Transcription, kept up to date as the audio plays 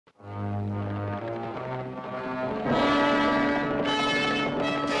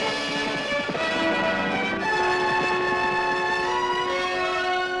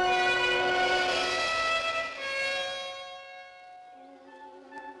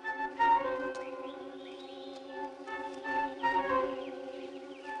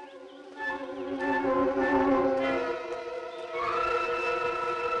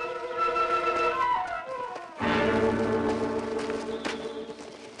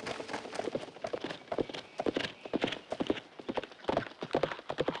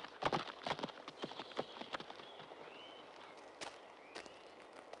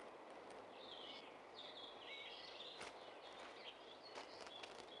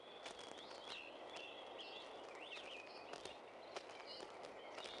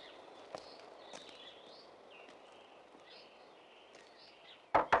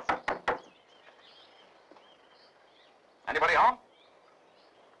Anybody home?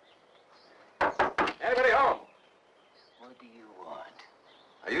 Anybody home? What do you want?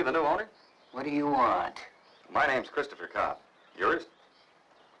 Are you the new owner? What do you want? My name's Christopher Cobb. Yours?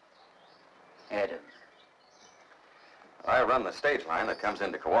 Adam. I run the stage line that comes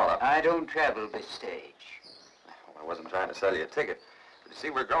into Koala. I don't travel this stage. Well, I wasn't trying to sell you a ticket. But you see,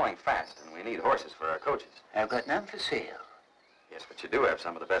 we're growing fast, and we need horses for our coaches. I've got none for sale. Yes, but you do have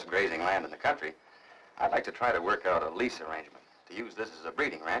some of the best grazing land in the country. I'd like to try to work out a lease arrangement to use this as a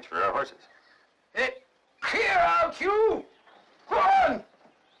breeding ranch for our horses. Hey, clear out, you! Go on!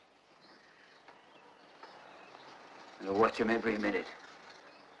 I'll watch him every minute.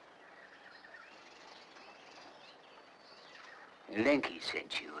 Lenky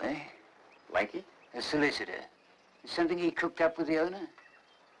sent you, eh? Lanky? A solicitor. Is something he cooked up with the owner?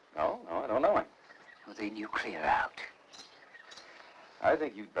 No, I don't know him. Well, then you clear out. I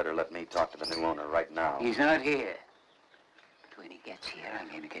think you'd better let me talk to the new owner right now. He's not here. But when he gets here, I'm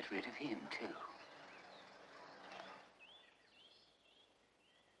going to get rid of him, too.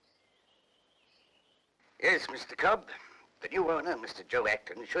 Yes, Mr. Cobb. The new owner, Mr. Joe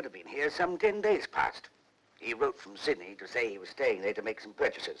Acton, should have been here some 10 days past. He wrote from Sydney to say he was staying there to make some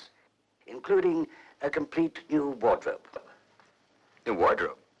purchases, including a complete new wardrobe. New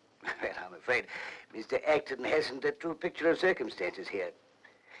wardrobe? Well, I'm afraid Mr. Acton hasn't a true picture of circumstances here.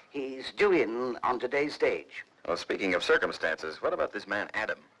 He's due in on today's stage. Well, speaking of circumstances, what about this man,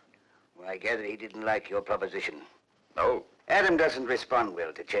 Adam? Well, I gather he didn't like your proposition. No. Adam doesn't respond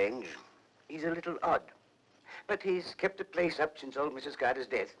well to change. He's a little odd. But he's kept the place up since old Mrs. Carter's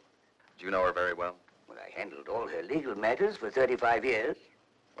death. Do you know her very well? Well, I handled all her legal matters for 35 years.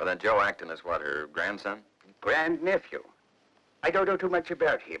 Well, then Joe Acton is what, her grandson? Grandnephew. I don't know too much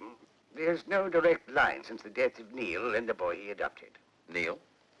about him. There's no direct line since the death of Neil and the boy he adopted. Neil?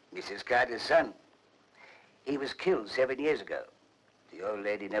 Mrs. Carter's son. He was killed 7 years ago. The old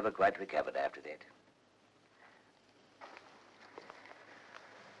lady never quite recovered after that.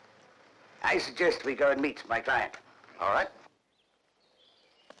 I suggest we go and meet my client. All right.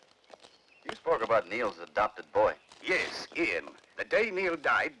 You spoke about Neil's adopted boy. Yes, Ian. The day Neil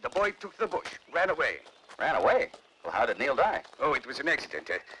died, the boy took the bush, ran away. Ran away? Well, how did Neil die? Oh, it was an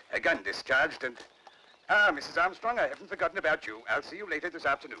accident. A gun discharged and... Ah, Mrs. Armstrong, I haven't forgotten about you. I'll see you later this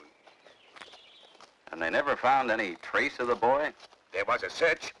afternoon. And they never found any trace of the boy? There was a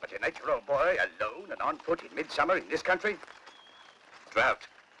search, but an 8-year-old boy, alone and on foot in midsummer in this country? Drought.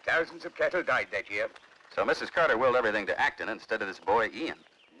 Thousands of cattle died that year. So Mrs. Carter willed everything to Acton instead of this boy, Ian?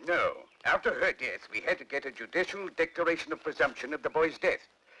 No. After her death, we had to get a judicial declaration of presumption of the boy's death.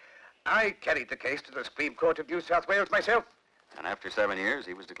 I carried the case to the Supreme Court of New South Wales myself. And after 7 years,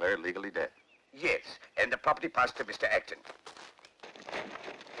 he was declared legally dead? Yes, and the property passed to Mr. Acton.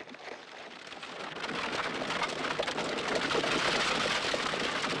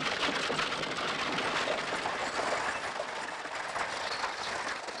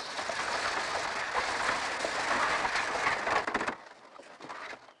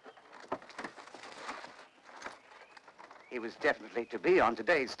 He was definitely to be on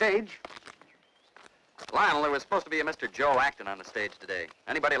today's stage. Lionel, there was supposed to be a Mr. Joe Acton on the stage today.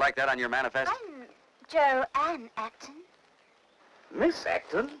 Anybody like that on your manifest? I'm Joe Ann Acton. Miss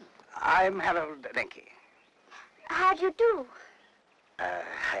Acton, I'm Harold Lenky. How do you do?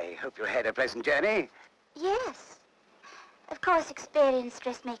 I hope you had a pleasant journey. Yes. Of course, experienced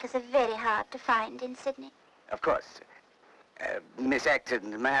dressmakers are very hard to find in Sydney. Of course. Miss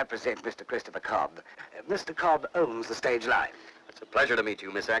Acton, may I present Mr. Christopher Cobb? Mr. Cobb owns the stage line. It's a pleasure to meet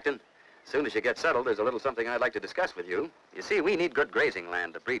you, Miss Acton. As soon as you get settled, there's a little something I'd like to discuss with you. You see, we need good grazing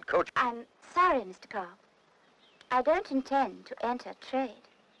land to breed coach. I'm sorry, Mr. Cobb. I don't intend to enter trade.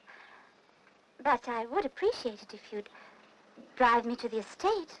 But I would appreciate it if you'd drive me to the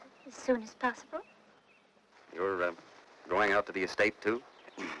estate as soon as possible. You're going out to the estate, too?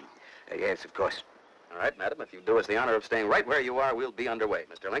 Yes, of course. All right, madam, if you do us the honor of staying right where you are, we'll be underway.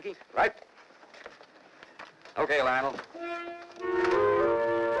 Mr. Linky? Right. Okay, Lionel.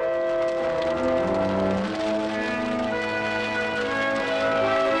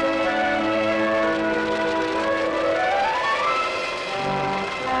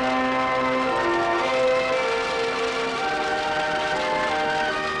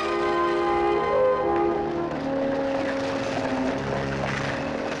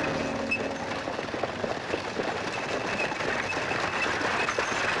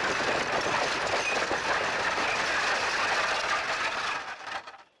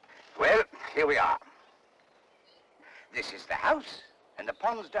 Here we are. This is the house, and the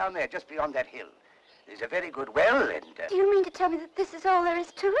pond's down there just beyond that hill. There's a very good well, and... Do you mean to tell me that this is all there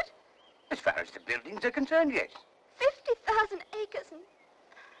is to it? As far as the buildings are concerned, yes. 50,000 acres, and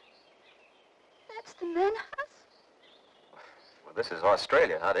that's the manor house. Well, this is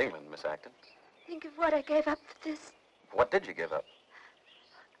Australia, not England, Miss Acton. Think of what I gave up for this. What did you give up?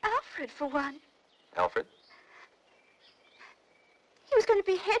 Alfred, for one. Alfred? He was going to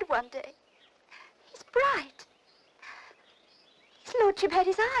be head one day. He's bright. His lordship had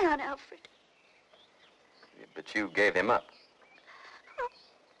his eye on Alfred. But you gave him up. Oh,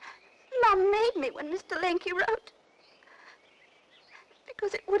 Mom made me when Mr. Lanky wrote.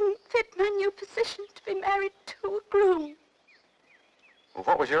 Because it wouldn't fit my new position to be married to a groom. Well,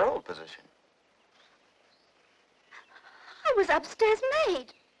 what was your old position? I was upstairs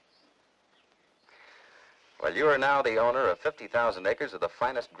maid. Well, you are now the owner of 50,000 acres of the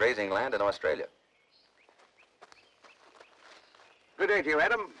finest grazing land in Australia. Good day to you,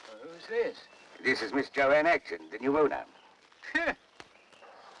 Adam. Who's this? This is Miss Joanne Acton, the new owner.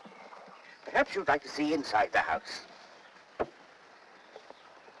 Perhaps you'd like to see inside the house.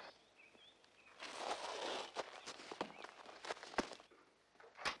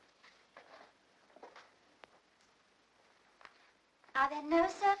 Are there no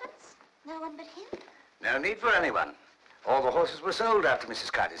servants? No one but him? No need for anyone. All the horses were sold after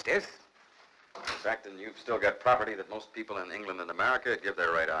Mrs. Carter's death. Miss Acton, you've still got property that most people in England and America give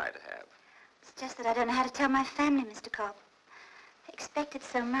their right eye to have. It's just that I don't know how to tell my family, Mr. Cobb. They expected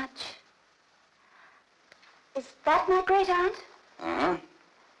so much. Is that my great aunt? Uh-huh.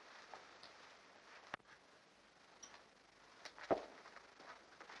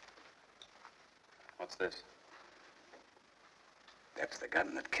 What's this? That's the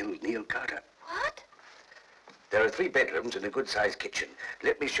gun that killed Neil Carter. What? There are 3 bedrooms and a good-sized kitchen.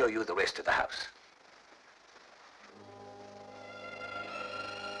 Let me show you the rest of the house.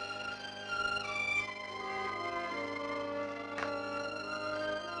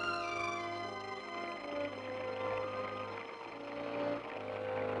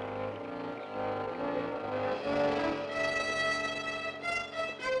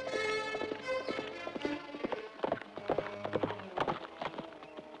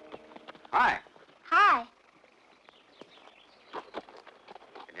 Hi. Hi.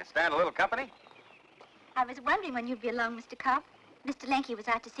 Can you stand a little company? I was wondering when you'd be along, Mr. Cobb. Mr. Lanky was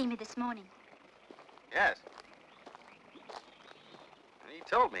out to see me this morning. Yes. He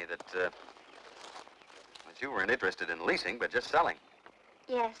told me that you weren't interested in leasing, but just selling.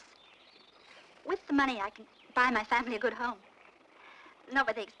 Yes. With the money, I can buy my family a good home. Not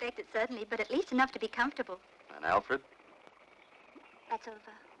what they expected, certainly, but at least enough to be comfortable. And Alfred? That's over.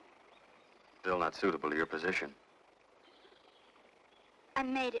 Still not suitable to your position. I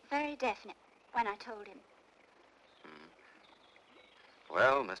made it very definite when I told him.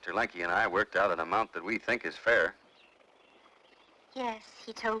 Well, Mr. Lanky and I worked out an amount that we think is fair. Yes,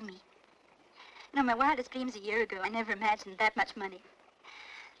 he told me. No, my wildest dreams a year ago, I never imagined that much money.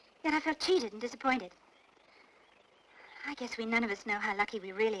 Yet I felt cheated and disappointed. I guess we none of us know how lucky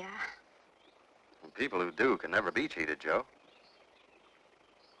we really are. And people who do can never be cheated, Joe.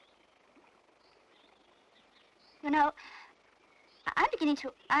 You know, I'm beginning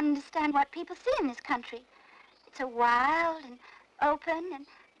to understand what people see in this country. It's so wild and open and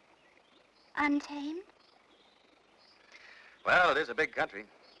untamed. Well, it is a big country,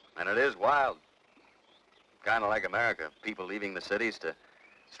 and it is wild. Kind of like America, people leaving the cities to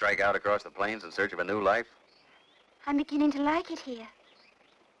strike out across the plains in search of a new life. I'm beginning to like it here.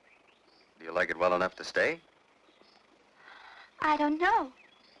 Do you like it well enough to stay? I don't know.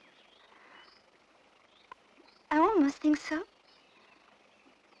 I almost think so.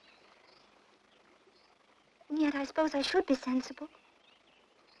 And yet I suppose I should be sensible.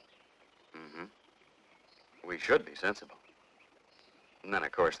 Mm-hmm. We should be sensible. And then,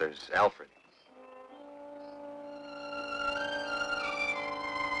 of course, there's Alfred.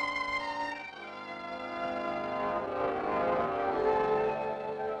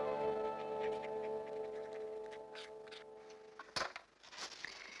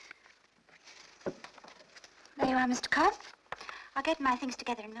 There you are, Mr. Cobb. I'll get my things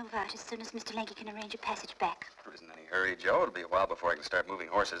together and move out as soon as Mr. Lanky can arrange a passage back. There isn't any hurry, Joe. It'll be a while before I can start moving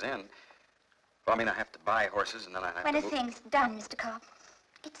horses in. Well, I mean, I have to buy horses, and then I have When to a move... thing's done, Mr. Cobb,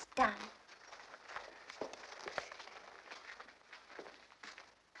 it's done.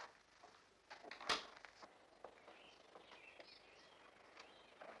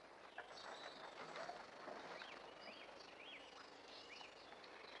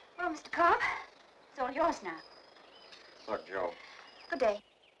 Well, Mr. Cobb, it's all yours now. Look, Joe. Good day.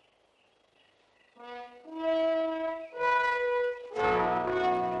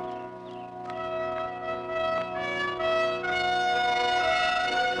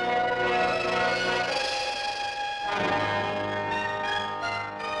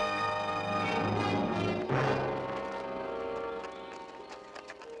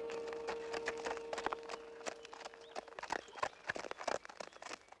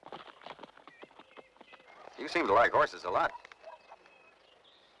 seem to like horses a lot.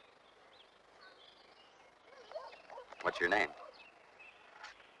 What's your name?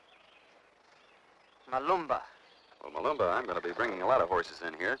 Malumba. Well, Malumba, I'm going to be bringing a lot of horses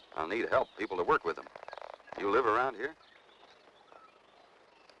in here. I'll need help, people to work with them. You live around here?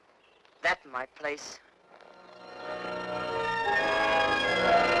 That's my place.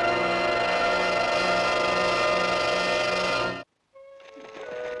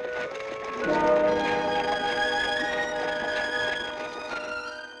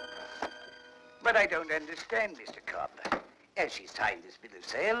 But I don't understand, Mr. Cobb. As she signed this bill of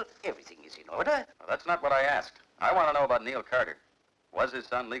sale, everything is in order. Well, that's not what I asked. I want to know about Neil Carter. Was his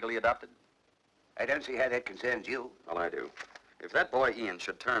son legally adopted? I don't see how that concerns you. Well, I do. If that boy Ian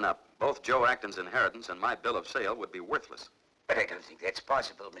should turn up, both Joe Acton's inheritance and my bill of sale would be worthless. But I don't think that's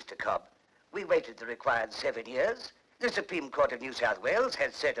possible, Mr. Cobb. We waited the required 7 years. The Supreme Court of New South Wales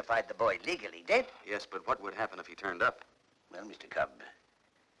has certified the boy legally dead. Yes, but what would happen if he turned up? Well, Mr. Cobb,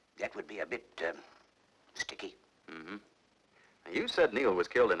 that would be a bit, sticky. Mm-hmm. Now, you said Neil was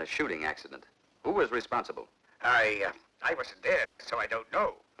killed in a shooting accident. Who was responsible? I wasn't there, so I don't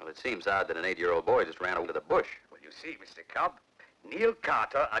know. Well, it seems odd that an 8-year-old boy just ran over to the bush. Well, you see, Mr. Cobb, Neil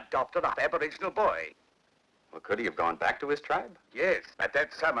Carter adopted an Aboriginal boy. Well, could he have gone back to his tribe? Yes, but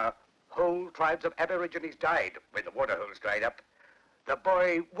that summer, whole tribes of Aborigines died when the water holes dried up. The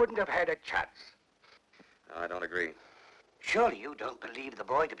boy wouldn't have had a chance. I don't agree. Surely you don't believe the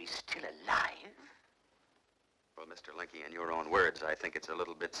boy to be still alive? Well, Mr. Linky, in your own words, I think it's a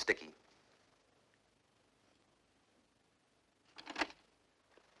little bit sticky.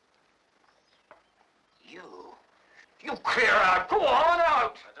 You clear out. Go on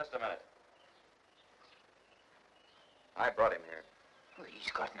out. Now, just a minute. I brought him here. Well,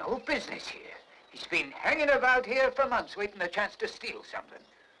 he's got no business here. He's been hanging about here for months, waiting a chance to steal something.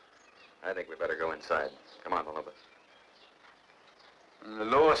 I think we better go inside. Come on, Malumba. The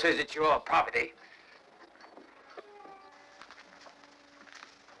law says it's your property.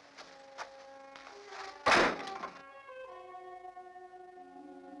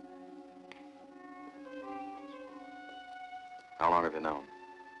 How long have you known?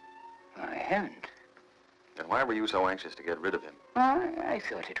 I haven't. Then why were you so anxious to get rid of him? I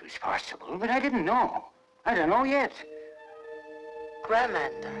thought it was possible, but I didn't know. I don't know yet.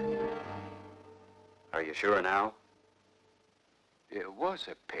 Grandmother. Are you sure now? There was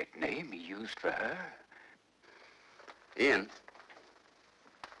a pet name he used for her. Ian?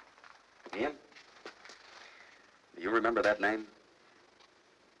 Ian? Do you remember that name?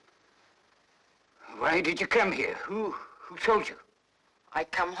 Why did you come here? Who told you? I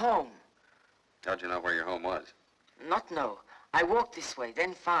come home. How'd you know where your home was? Not know. I walk this way,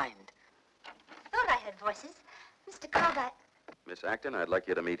 then find. Thought I heard voices. Mr. Cobb, Miss Acton, I'd like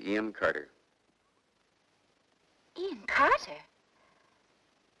you to meet Ian Carter. Ian Carter?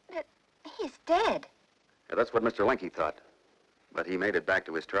 But he's dead. Yeah, that's what Mr. Linky thought. But he made it back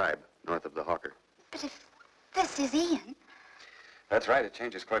to his tribe, north of the Hawker. But if this is Ian... That's right. It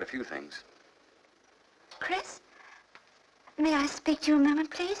changes quite a few things. Chris, may I speak to you a moment,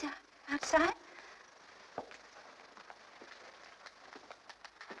 please? Outside?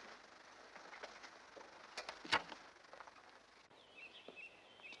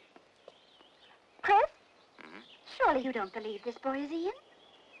 Chris? Mm-hmm. Surely you don't believe this boy is Ian?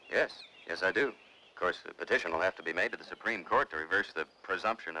 Yes. Yes, I do. Of course, the petition will have to be made to the Supreme Court to reverse the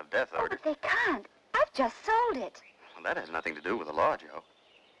presumption of death Oh, order. but they can't. I've just sold it. Well, that has nothing to do with the law, Joe.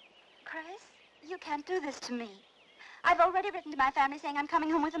 Chris, you can't do this to me. I've already written to my family saying I'm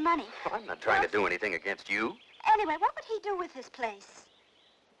coming home with the money. Well, I'm not trying to do anything against you. Anyway, what would he do with this place?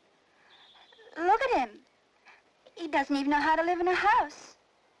 Look at him. He doesn't even know how to live in a house.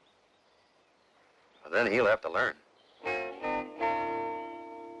 Well, then he'll have to learn.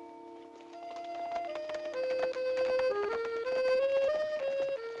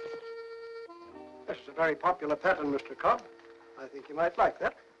 This is a very popular pattern, Mr. Cobb. I think you might like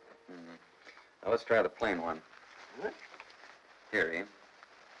that. Mm-hmm. Now, let's try the plain one. Right. Here, Ian.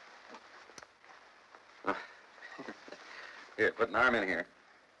 Here, put an arm in here.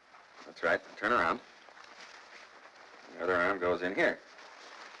 That's right. Turn around. The other arm goes in here.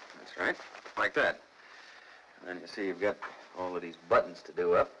 That's right. Like that. And then you see you've got all of these buttons to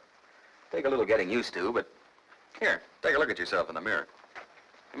do up. Take a little getting used to, but here, take a look at yourself in the mirror.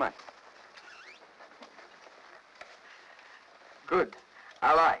 Come on. Good.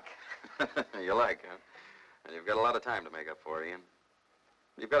 I like. You like, huh? And you've got a lot of time to make up for, Ian.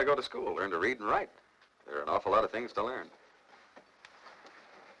 You've got to go to school, learn to read and write. There are an awful lot of things to learn.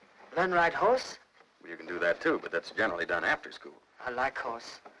 Learn ride horse? Well, you can do that too, but that's generally done after school. I like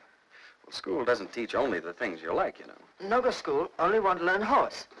horse. School doesn't teach only the things you like, you know. No go school, only want to learn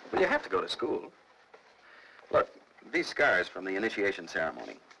horse. Well, you have to go to school. Look, these scars from the initiation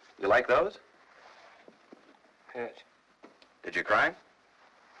ceremony. You like those? Yes. Did you cry?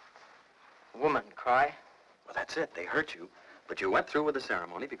 Woman cry. Well, that's it. They hurt you. But you went through with the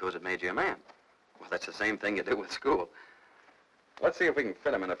ceremony because it made you a man. Well, that's the same thing you do with school. Let's see if we can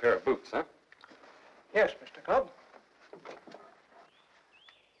fit him in a pair of boots, huh? Yes, Mr. Cobb.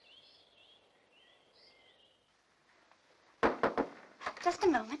 Just a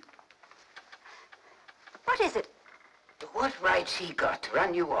moment. What is it? What right's he got to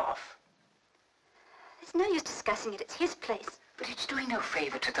run you off? There's no use discussing it. It's his place. But it's doing no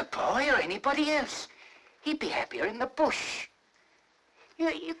favor to the boy or anybody else. He'd be happier in the bush.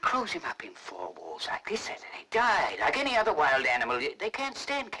 You close him up in 4 walls like this and he died. Like any other wild animal, they can't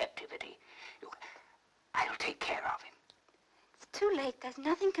stand captivity. I'll take care of him. It's too late. There's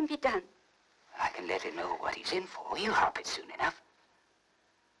nothing can be done. I can let him know what he's in for. He'll hop it soon enough.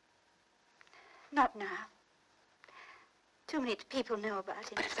 Not now. Too many people know about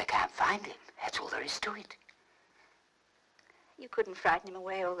him. But if they can't find him, that's all there is to it. You couldn't frighten him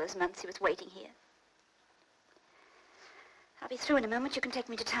away all those months he was waiting here. I'll be through in a moment. You can take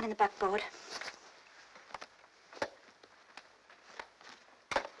me to town in the buckboard.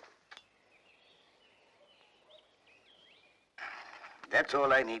 That's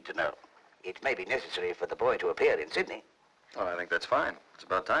all I need to know. It may be necessary for the boy to appear in Sydney. Well, I think that's fine. It's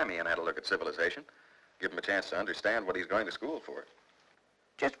about time Ian had a look at civilization. Give him a chance to understand what he's going to school for.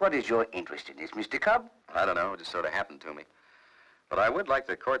 Just what is your interest in this, Mr. Cobb? I don't know. It just sort of happened to me. But I would like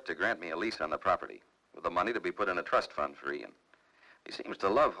the court to grant me a lease on the property, with the money to be put in a trust fund for Ian. He seems to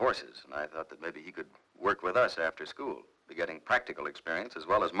love horses, and I thought that maybe he could work with us after school, be getting practical experience as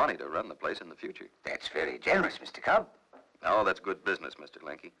well as money to run the place in the future. That's very generous, Mr. Cobb. Oh, that's good business, Mr.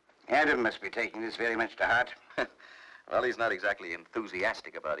 Linky. Adam must be taking this very much to heart. Well, he's not exactly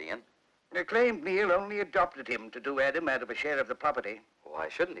enthusiastic about Ian. They claimed Neil only adopted him to do Adam out of a share of the property. Why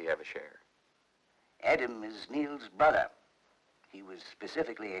shouldn't he have a share? Adam is Neil's brother. He was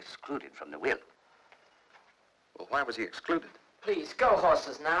specifically excluded from the will. Well, why was he excluded? Please, go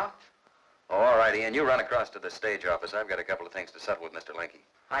horses now. Oh, all right, Ian. You run across to the stage office. I've got a couple of things to settle with Mr. Linky.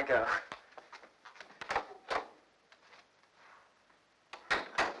 I go.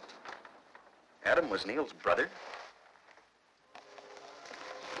 Adam was Neil's brother?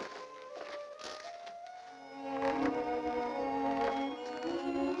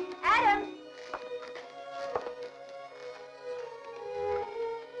 Adam!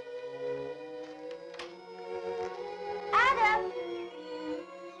 Adam!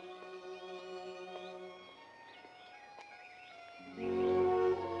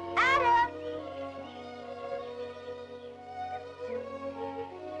 Adam!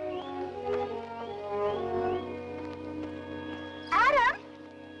 Adam!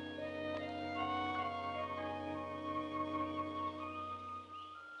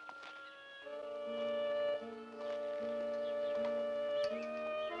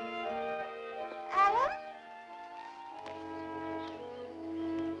 Adam?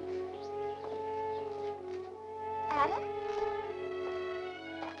 Adam?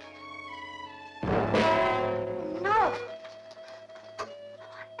 No.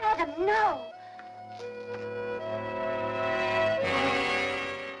 Adam, no.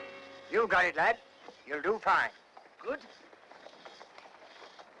 You got it, lad. You'll do fine. Good.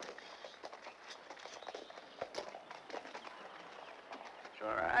 It's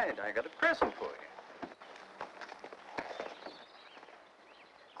all right. I got a present for you.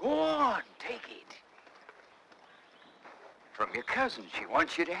 Go on, take it. From your cousin. She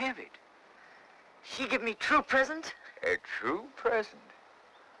wants you to have it. She give me true present? A true present.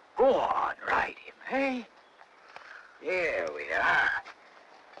 Go on, ride him, eh? Here we are.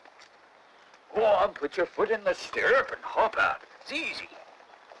 Go on, put your foot in the stirrup and hop out. It's easy.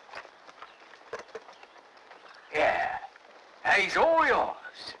 Yeah. Now he's all yours.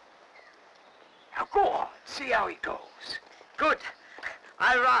 Now go on, see how he goes. Good.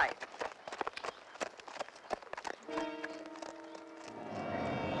 I'll ride.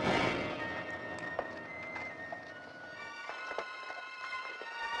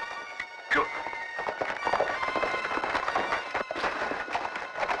 Good.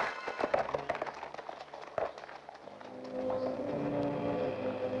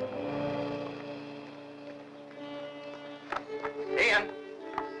 Ian?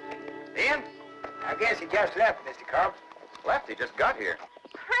 Ian? I guess he just left, Mr. Cobb. Left. He just got here.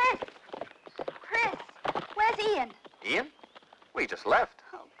 Chris! Chris! Where's Ian? Ian? We just left.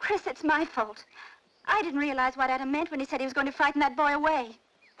 Oh, Chris, it's my fault. I didn't realize what Adam meant when he said he was going to frighten that boy away.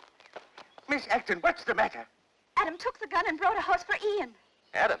 Miss Acton, what's the matter? Adam took the gun and brought a horse for Ian.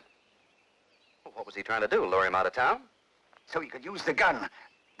 Adam? Well, what was he trying to do, lure him out of town? So he could use the gun.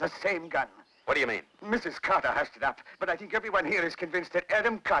 The same gun. What do you mean? Mrs. Carter hushed it up, but I think everyone here is convinced that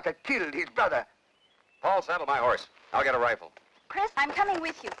Adam Carter killed his brother. Paul, saddle my horse. I'll get a rifle. Chris, I'm coming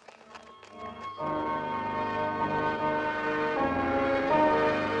with you.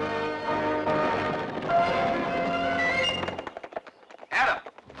 Adam!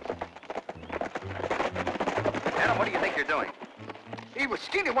 Adam, what do you think you're doing? He was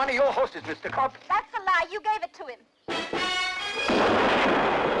stealing one of your horses, Mr. Cobb. That's a lie. You gave it to him.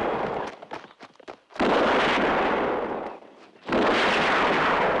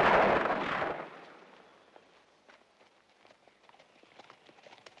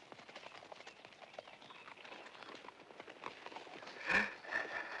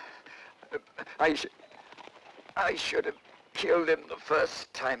 I should have killed him the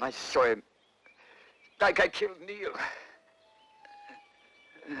first time I saw him. Like I killed Neil.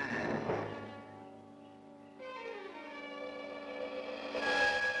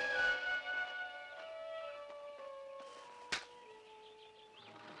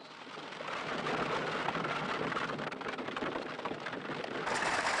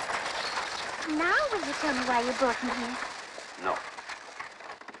 Now will you tell me why you brought me here? No.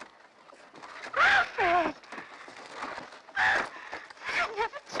 Alfred! I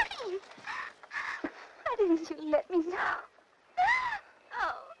never dreamed. Why didn't you let me know?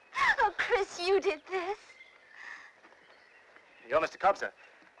 Oh, Chris, you did this. You're Mr. Cobb, sir.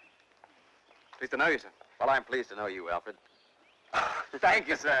 Pleased to know you, sir. Well, I'm pleased to know you, Alfred. Thank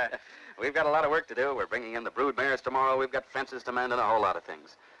you, sir. We've got a lot of work to do. We're bringing in the brood mares tomorrow. We've got fences to mend and a whole lot of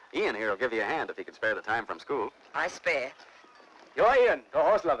things. Ian here will give you a hand if he can spare the time from school. I spare. You're Ian, the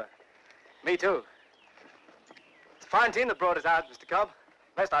horse lover. Me too. It's a fine team that brought us out, Mr. Cobb.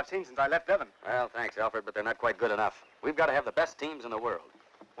 Best I've seen since I left Devon. Well, thanks, Alfred, but they're not quite good enough. We've got to have the best teams in the world.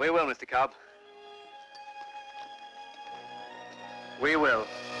 We will, Mr. Cobb. We will.